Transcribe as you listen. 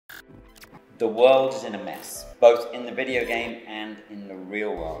The world is in a mess, both in the video game and in the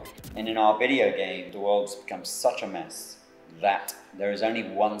real world. And in our video game, the world's become such a mess that there is only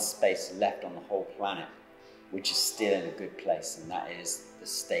one space left on the whole planet which is still in a good place, and that is the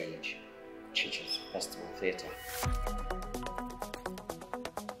stage, Chichester Festival Theatre.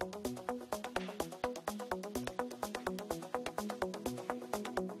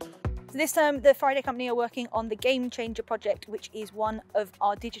 This term, the Friday Company are working on the Game Changer project, which is one of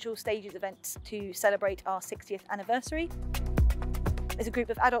our digital stages events to celebrate our 60th anniversary. There's a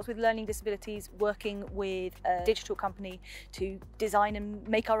group of adults with learning disabilities working with a digital company to design and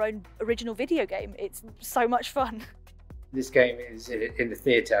make our own original video game. It's so much fun. This game is in the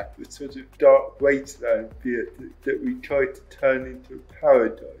theatre. It's sort of dark wasteland theatre that we try to turn into a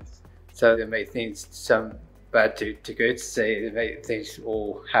paradise. So they make things some bad to good, so they make things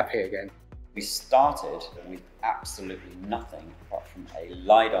all happy again. We started with absolutely nothing apart from a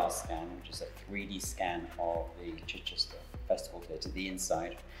LiDAR scan, which is a 3D scan of the Chichester Festival Theatre, the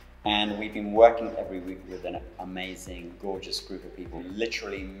inside. And we've been working every week with an amazing, gorgeous group of people,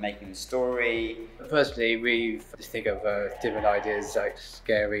 literally making the story. Firstly, we just think of different ideas like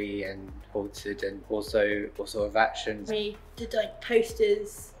scary and haunted, and also all sort of actions. We did like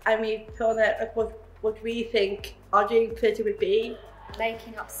posters, and we put on there like what we think our dream theatre would be.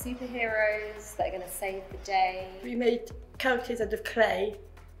 Making up superheroes that are going to save the day. We made characters out of clay,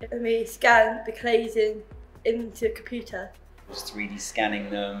 and we scanned the clays into a computer. Just 3D scanning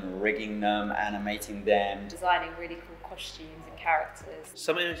them, rigging them, animating them. Designing really cool costumes and characters.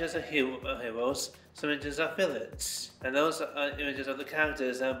 Some images are heroes, some images are villains, and those are images of the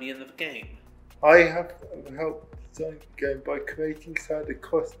characters that will be in the game. I have helped design the game by creating Santa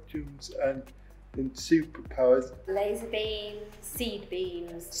costumes and superpowers. Laser beams, seed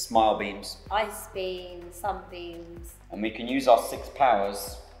beams, Smile beams. ice beams, sunbeams. And we can use our 6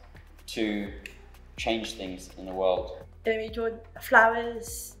 powers to change things in the world. And we drawn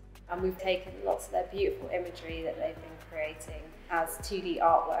flowers. And we've taken lots of their beautiful imagery that they've been creating as 2D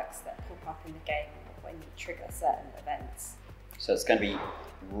artworks that pop up in the game when you trigger certain events. So it's going to be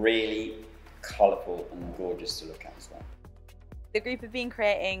really colourful and gorgeous to look at as well. The group have been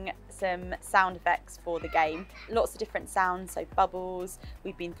creating some sound effects for the game. Lots of different sounds, so bubbles,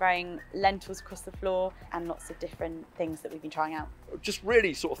 we've been throwing lentils across the floor, and lots of different things that we've been trying out. Just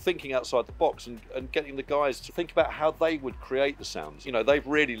really sort of thinking outside the box and getting the guys to think about how they would create the sounds. You know, they've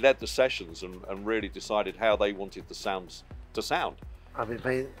really led the sessions and really decided how they wanted the sounds to sound. I've been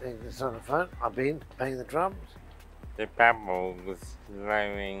playing this on the phone, I've been playing the drums. The bubbles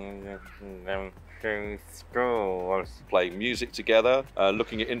blowing them through schools. Playing music together,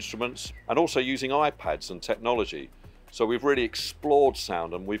 looking at instruments, and also using iPads and technology. So we've really explored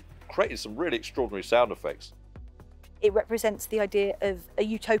sound, and we've created some really extraordinary sound effects. It represents the idea of a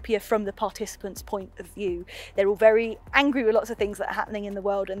utopia from the participants' point of view. They're all very angry with lots of things that are happening in the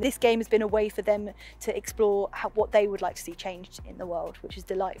world, and this game has been a way for them to explore what they would like to see changed in the world, which is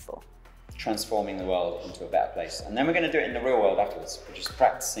delightful. Transforming the world into a better place. And then we're going to do it in the real world afterwards, which is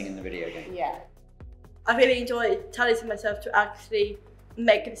practicing in the video game. Yeah. I really enjoyed challenging myself to actually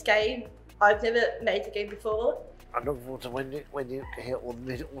make this game. I've never made a game before. I look forward to when you get it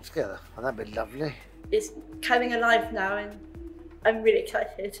all together, and that'd be lovely. It's coming alive now, and I'm really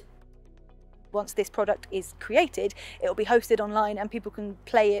excited. Once this product is created, it'll be hosted online and people can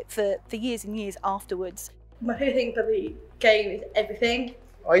play it for years and years afterwards. My favourite thing about the game is everything.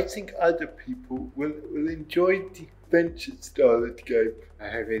 I think other people will enjoy the adventure style of the game.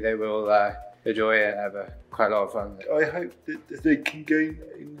 Hopefully they will enjoy it and have quite a lot of fun. I hope that they can gain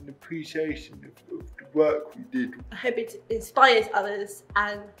an appreciation of the work we did. I hope it inspires others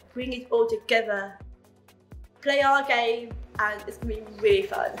and bring it all together. Play our game, and it's going to be really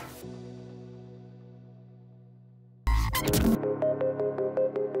fun.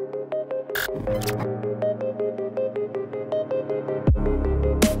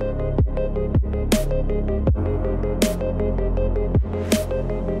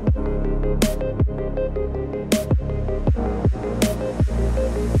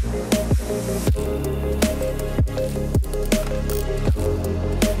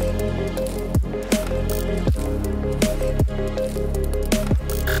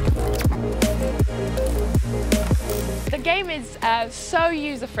 The game is so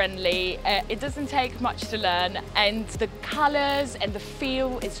user-friendly, it doesn't take much to learn, and the colours and the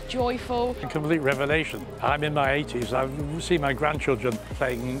feel is joyful. A complete revelation. I'm in my 80s, I've seen my grandchildren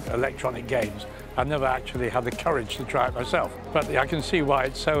playing electronic games. I've never actually had the courage to try it myself, but I can see why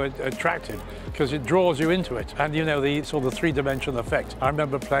it's so attractive, because it draws you into it. And you know, the sort of three-dimensional effect. I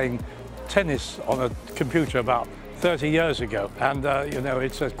remember playing tennis on a computer about 30 years ago, and you know,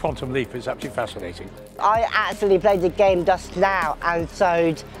 it's a quantum leap. It's absolutely fascinating. I actually played the game just now and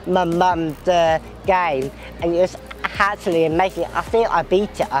showed my mum the game, and it was actually amazing. I think I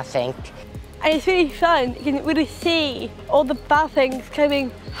beat it, I think. And it's really fun. You can really see all the bad things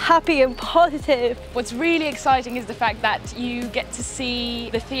coming happy and positive. What's really exciting is the fact that you get to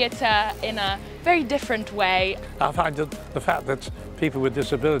see the theatre in a very different way. I find that the fact that people with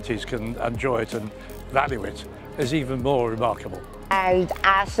disabilities can enjoy it and value it is even more remarkable. And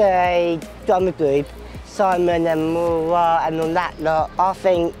as a drama group, Simon and Maura and all that lot, I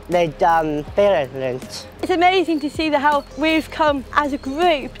think they've done brilliant. It's amazing to see how we've come as a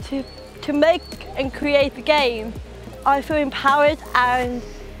group to make and create the game. I feel empowered, and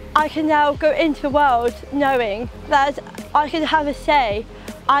I can now go into the world knowing that I can have a say.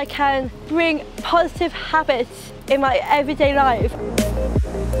 I can bring positive habits in my everyday life.